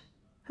want.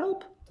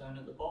 Help. Down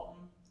at the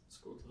bottom,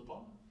 scroll to the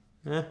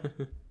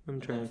bottom. I'm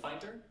trying.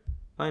 Find her.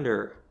 Find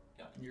her.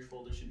 Yeah, and your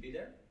folder should be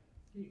there.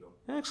 There you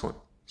go. Excellent.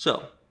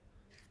 So.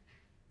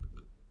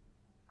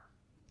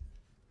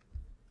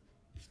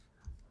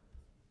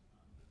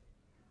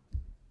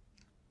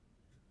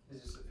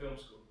 Is this the film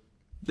school?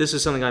 This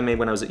is something I made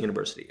when I was at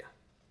university, yeah.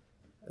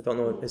 I don't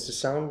know, is the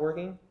sound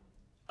working?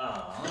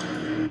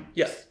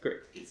 Yeah, great.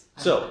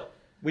 So,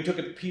 we took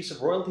a piece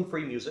of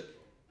royalty-free music,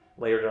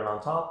 layered it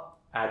on top,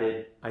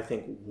 added, I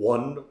think,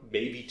 1,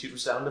 maybe 2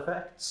 sound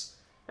effects,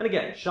 and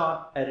again,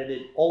 shot,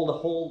 edited, the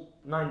whole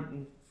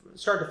 9,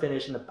 start to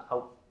finish in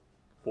about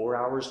 4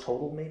 hours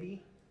total,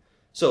 maybe?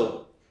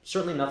 So,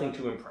 certainly nothing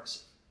too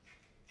impressive.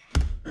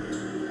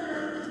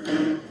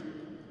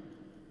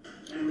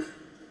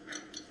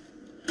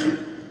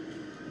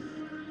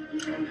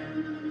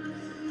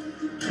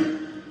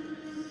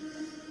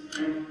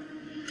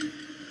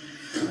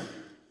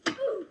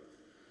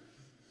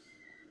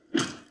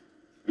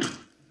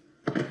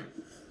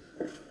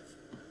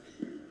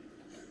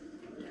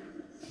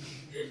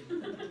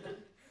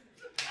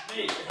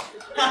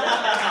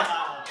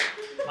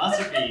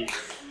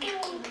 Masterpiece.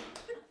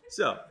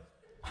 So,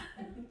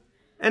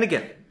 and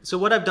again, so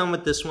what I've done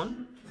with this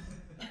one,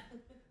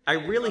 I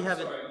really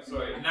haven't... I'm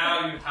sorry.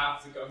 Now you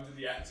have to come to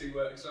the acting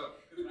workshop.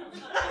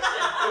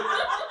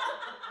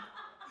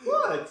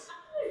 What?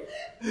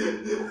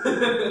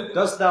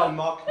 Dost thou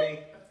mock me?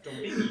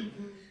 Don't be mean.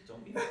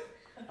 Don't be mean.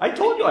 I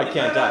told you I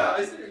can't act.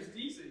 I said it was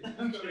decent.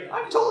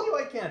 I've told you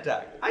I can't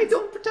act. I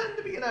don't pretend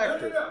to be an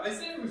actor. No. I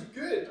said it was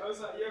good. I was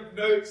like, you have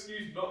no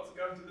excuse not to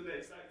come to the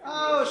next acting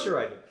Oh, workshop. sure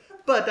I do.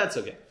 But that's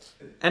okay.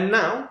 And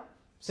now,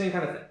 same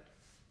kind of thing.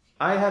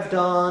 I have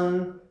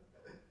done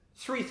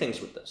Three things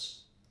with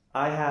this.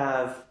 I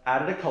have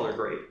added a color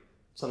grade,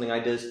 something I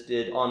just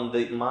did on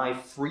my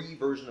free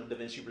version of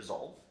DaVinci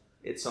Resolve.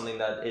 It's something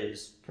that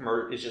is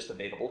just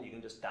available. You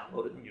can just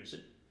download it and use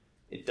it.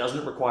 It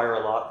doesn't require a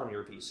lot from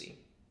your PC.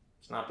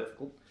 It's not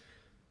difficult.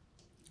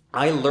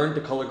 I learned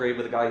to color grade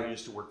with a guy who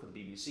used to work for the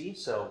BBC,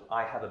 so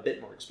I have a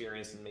bit more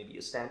experience than maybe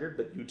a standard,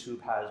 but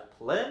YouTube has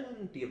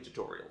plenty of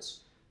tutorials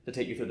to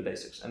take you through the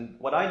basics. And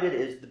what I did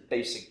is the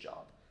basic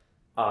job.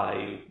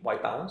 I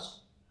white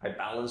balanced. I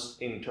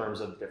balanced in terms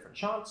of different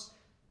shots.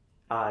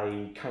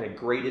 I kind of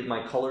graded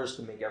my colors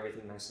to make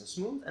everything nice and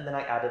smooth, and then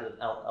I added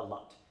a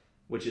LUT,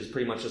 which is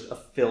pretty much just a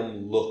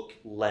film look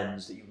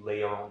lens that you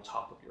layer on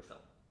top of your film.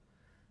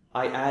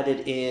 I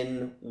added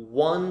in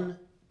one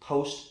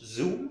post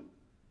zoom,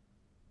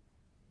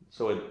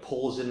 so it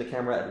pulls in the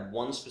camera at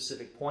one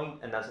specific point,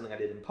 and that's something I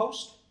did in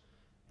post.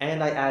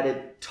 And I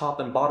added top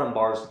and bottom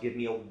bars to give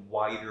me a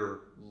wider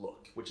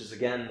look, which is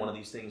again one of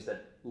these things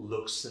that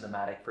looks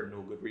cinematic for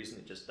no good reason,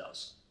 it just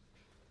does.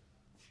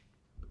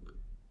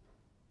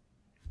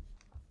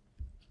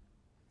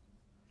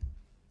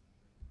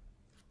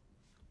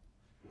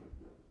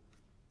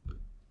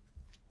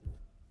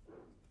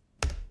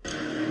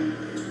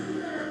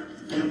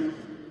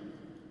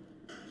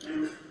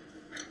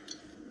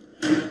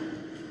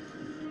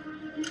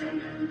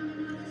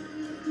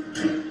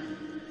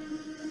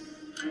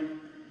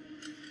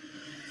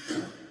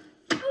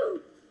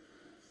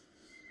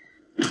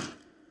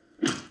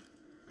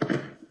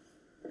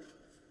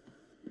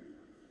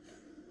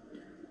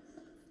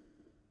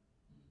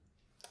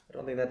 I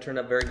don't think that turned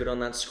out very good on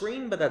that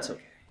screen, but that's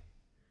okay.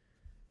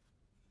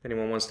 If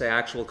anyone wants the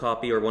actual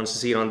copy or wants to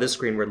see it on this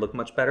screen where it looked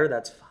much better,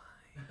 that's fine.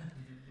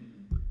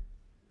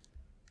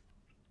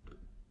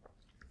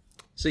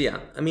 So yeah,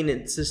 I mean,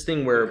 it's this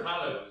thing where... The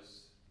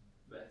colors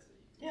better.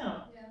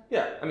 Yeah.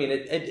 Yeah, I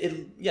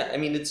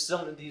mean, it's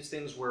some of these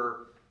things where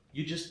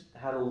you just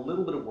had a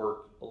little bit of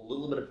work, a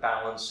little bit of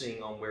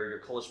balancing on where your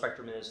color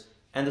spectrum is,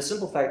 and the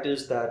simple fact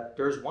is that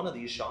there's one of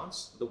these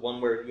shots, the one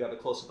where you have a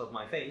close-up of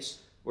my face,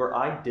 where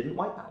I didn't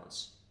white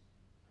balance.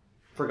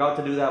 Forgot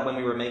to do that when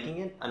we were making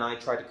it, and I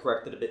tried to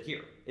correct it a bit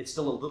here. It's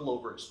still a little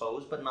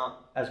overexposed, but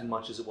not as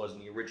much as it was in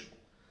the original.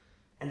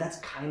 And that's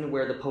kind of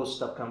where the post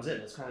stuff comes in.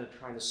 It's kind of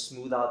trying to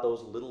smooth out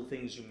those little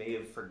things you may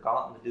have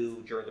forgotten to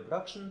do during the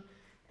production,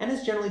 and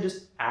it's generally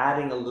just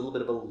adding a little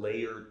bit of a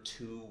layer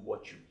to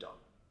what you've done.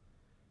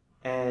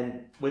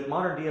 And with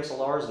modern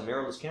DSLRs and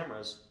mirrorless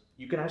cameras,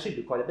 you can actually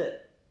do quite a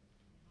bit.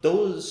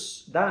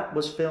 That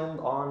was filmed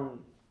on,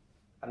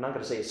 I'm not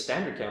going to say a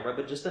standard camera,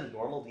 but just a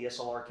normal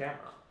DSLR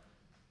camera.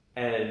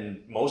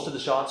 And most of the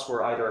shots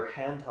were either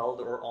handheld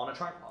or on a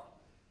tripod.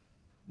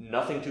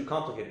 Nothing too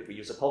complicated. We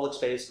used a public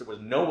space. There was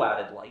no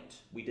added light.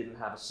 We didn't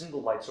have a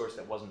single light source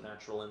that wasn't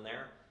natural in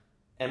there.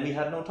 And we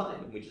had no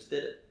time, and we just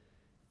did it.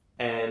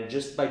 And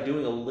just by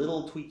doing a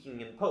little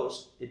tweaking in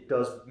post, it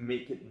does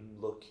make it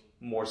look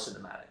more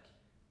cinematic.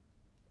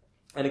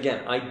 And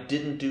again, I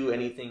didn't do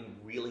anything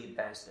really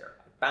advanced there.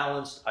 I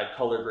balanced, I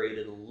color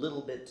graded a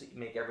little bit to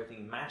make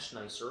everything match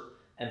nicer,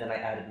 and then I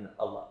added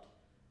a LUT.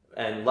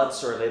 And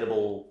LUTs are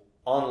available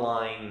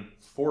online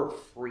for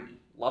free.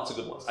 Lots of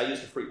good ones. I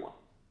used a free one.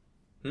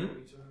 What are you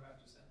talking about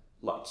just then?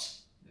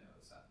 LUTs. No,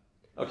 what's that?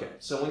 Okay,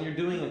 so when you're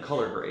doing a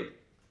color grade,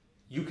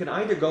 you can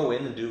either go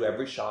in and do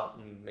every shot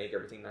and make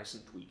everything nice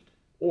and tweaked,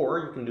 or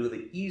you can do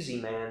the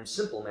easy man,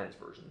 simple man's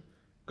version.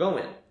 Go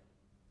in,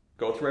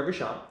 go through every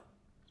shot,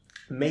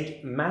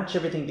 match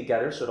everything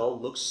together so it all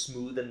looks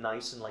smooth and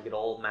nice and like it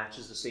all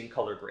matches the same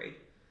color grade,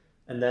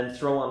 and then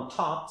throw on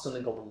top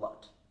something called a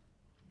LUT,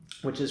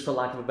 which is, for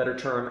lack of a better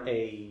term,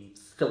 a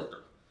filter.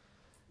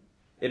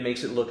 It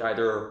makes it look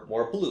either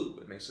more blue,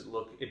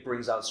 it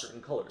brings out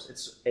certain colors.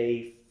 It's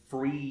a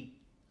free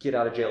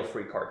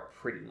get-out-of-jail-free card,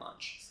 pretty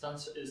much.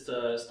 Stands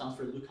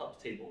for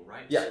lookup table,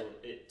 right? Yeah. So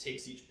it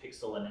takes each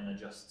pixel and then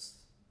adjusts.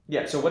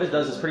 Yeah, so what it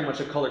does is pretty much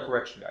a color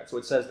correction guide. So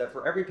it says that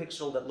for every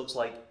pixel that looks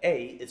like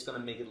A, it's going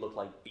to make it look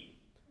like B.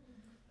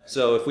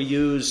 So if we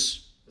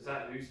use... Does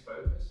that lose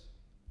focus?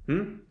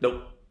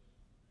 Nope.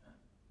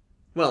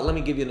 Well, let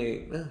me give you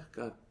an... Oh,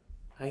 God.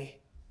 I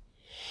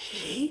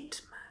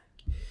hate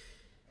Mac.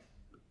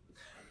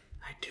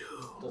 I do.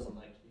 Doesn't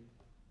like you.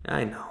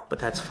 I know, but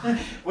that's fine.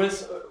 Which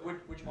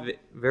one?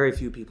 Very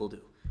few people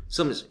do.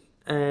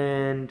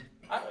 And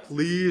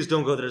please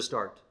don't go to the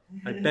start.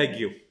 I beg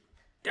you.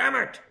 Damn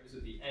it! It was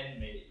at the end,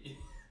 maybe.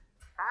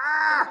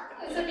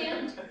 Is it the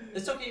end?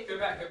 It's okay. Go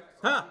back.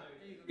 Huh.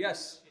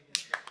 Yes.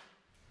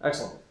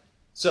 Excellent.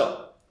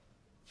 So,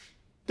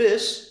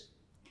 this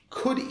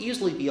could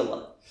easily be a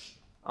LUT,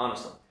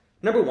 honestly.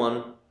 Number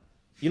one,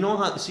 you know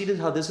how, see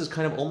how this is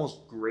kind of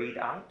almost grayed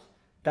out?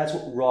 That's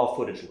what raw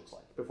footage looks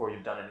like before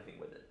you've done anything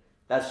with it.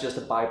 That's just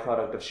a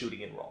byproduct of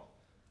shooting in RAW.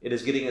 It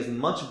is getting as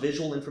much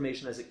visual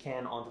information as it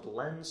can onto the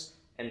lens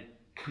and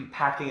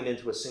compacting it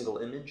into a single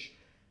image.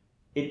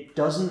 It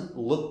doesn't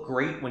look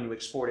great when you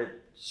export it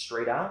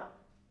straight out.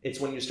 It's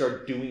when you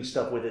start doing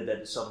stuff with it that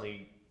it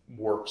suddenly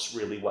works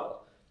really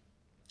well.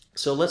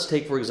 So let's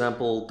take, for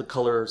example, the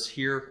colors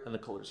here and the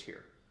colors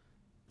here.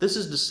 This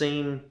is the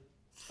same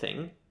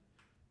thing,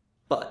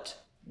 But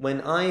when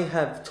I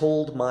have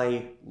told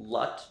my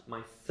LUT,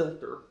 my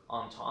filter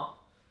on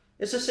top,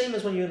 it's the same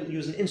as when you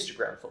use an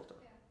Instagram filter.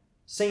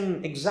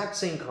 Exact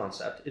same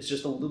concept. It's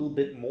just a little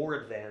bit more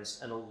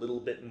advanced and a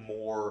little bit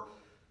more,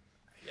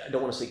 I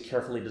don't want to say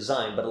carefully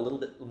designed, but a little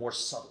bit more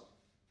subtle.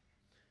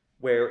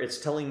 Where it's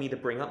telling me to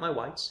bring up my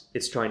whites,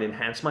 it's trying to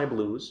enhance my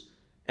blues,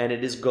 and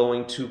it is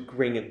going to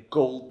bring a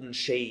golden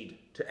shade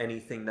to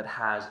anything that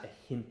has a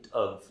hint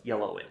of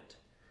yellow in it.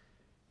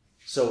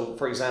 So,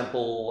 for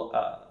example,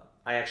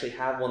 I actually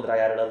have one that I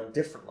added a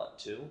different LUT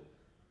to,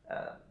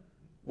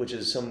 which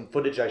is some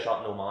footage I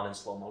shot in Oman in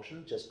slow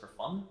motion, just for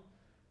fun.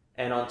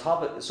 And on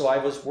top of it, so I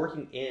was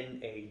working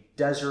in a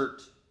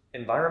desert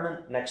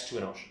environment next to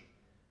an ocean.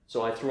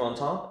 So I threw on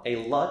top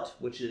a LUT,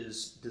 which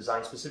is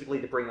designed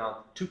specifically to bring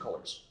out two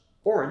colors,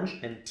 orange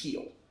and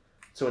teal.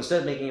 So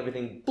instead of making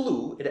everything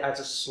blue, it adds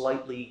a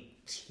slightly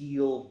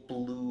teal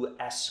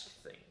blue-esque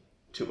thing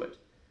to it.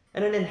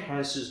 And it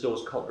enhances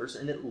those colors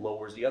and it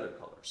lowers the other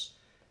colors.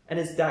 And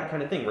it's that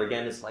kind of thing where,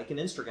 again, it's like an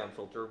Instagram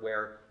filter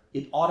where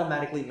it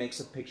automatically makes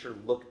a picture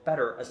look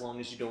better as long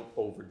as you don't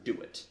overdo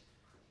it.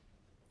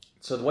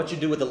 So what you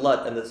do with the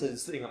LUT, and this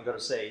is the thing I'm going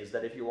to say, is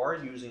that if you are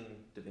using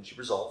DaVinci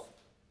Resolve,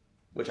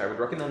 which I would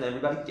recommend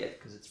everybody get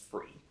because it's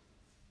free,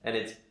 and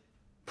it's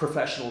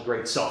professional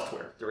grade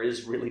software, there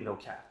is really no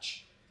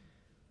catch.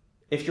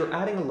 If you're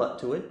adding a LUT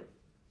to it,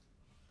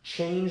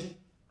 change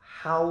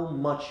how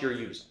much you're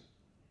using.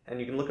 And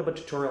you can look up a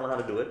tutorial on how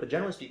to do it, but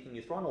generally speaking,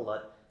 you throw on a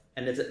LUT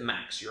and it's at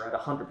max, you're at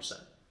 100%.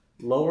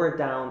 Lower it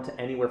down to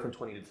anywhere from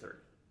 20 to 30.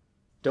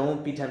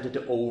 Don't be tempted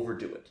to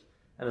overdo it.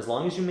 And as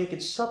long as you make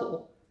it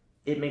subtle,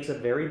 it makes a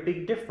very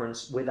big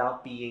difference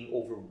without being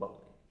overwhelming.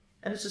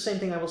 And it's the same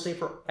thing I will say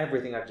for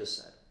everything I've just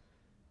said.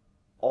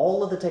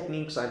 All of the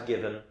techniques I've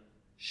given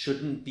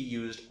shouldn't be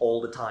used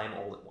all the time,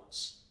 all at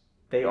once.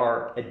 They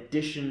are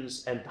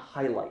additions and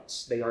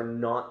highlights. They are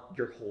not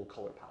your whole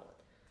color palette.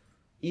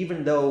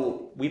 Even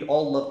though we'd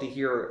all love to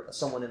hear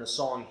someone in a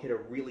song hit a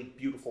really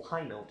beautiful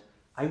high note,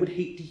 I would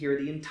hate to hear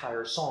the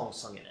entire song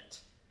sung in it.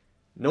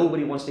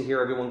 Nobody wants to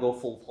hear everyone go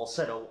full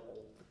falsetto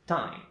all the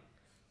time,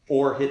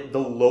 or hit the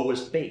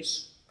lowest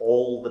bass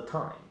all the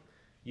time.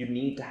 You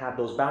need to have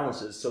those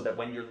balances so that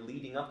when you're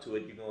leading up to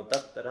it, you go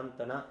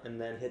da-da-da-da, and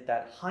then hit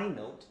that high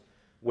note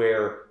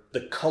where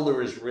the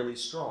color is really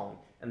strong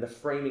and the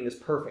framing is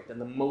perfect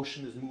and the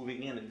motion is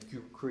moving in and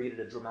you've created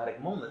a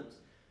dramatic moment.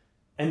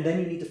 And then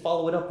you need to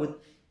follow it up with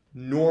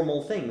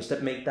normal things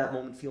that make that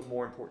moment feel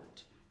more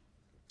important.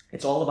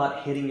 It's all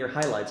about hitting your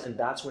highlights, and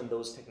that's when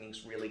those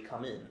techniques really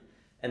come in.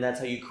 And that's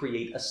how you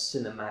create a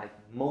cinematic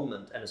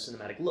moment and a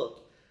cinematic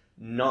look,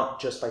 not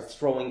just by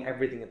throwing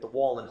everything at the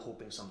wall and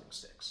hoping something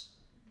sticks.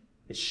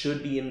 It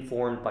should be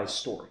informed by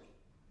story.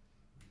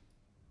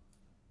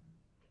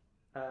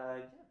 Yeah,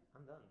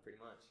 I'm done, pretty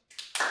much.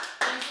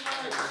 Thanks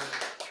so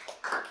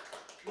much.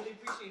 Really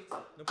appreciate it.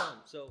 No problem.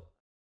 So.